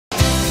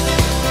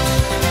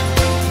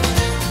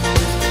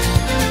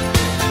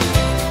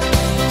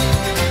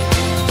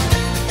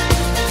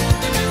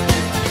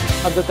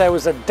and that there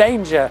was a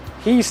danger,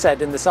 he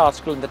said in this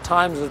article in the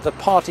Times, of the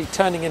party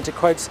turning into,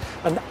 quotes,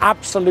 an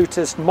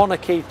absolutist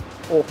monarchy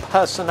or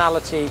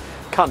personality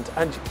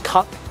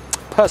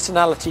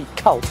personality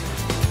cult.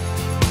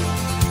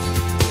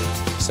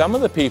 Some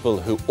of the people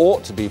who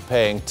ought to be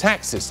paying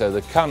taxes so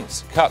the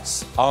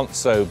cuts aren't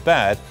so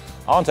bad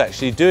aren't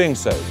actually doing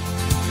so.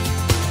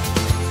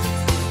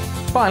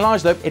 By and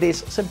large, though, it is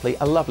simply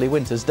a lovely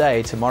winter's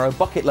day tomorrow.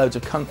 Bucket loads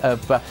of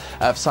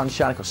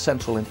sunshine across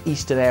central and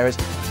eastern areas.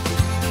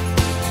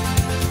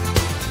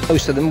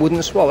 Most of them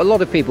wouldn't swap. A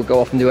lot of people go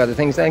off and do other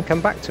things, then come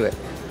back to it.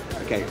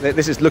 Okay,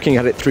 this is looking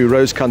at it through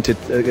rose-tinted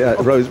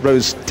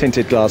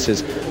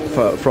glasses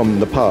from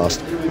the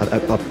past. I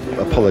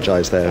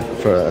apologise there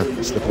for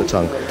a slip of the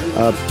tongue.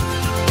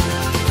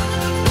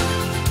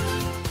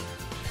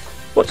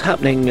 What's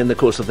happening in the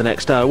course of the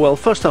next hour? Well,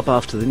 first up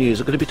after the news,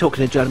 we're going to be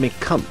talking to Jeremy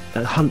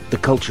Hunt, the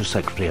Culture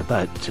Secretary,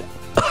 about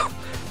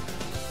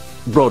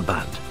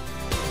broadband.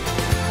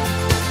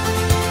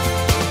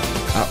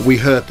 We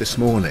heard this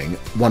morning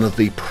one of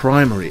the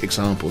primary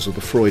examples of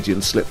the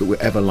Freudian slip that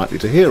we're ever likely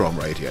to hear on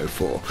Radio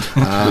 4. Which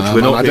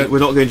we're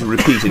not going to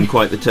repeat in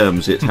quite the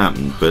terms it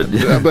happened, but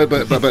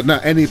but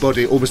now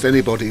almost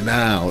anybody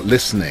now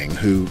listening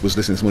who was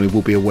listening this morning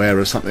will be aware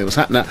of something that was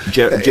happening.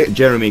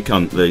 Jeremy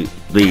Hunt, the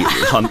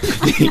Hunt.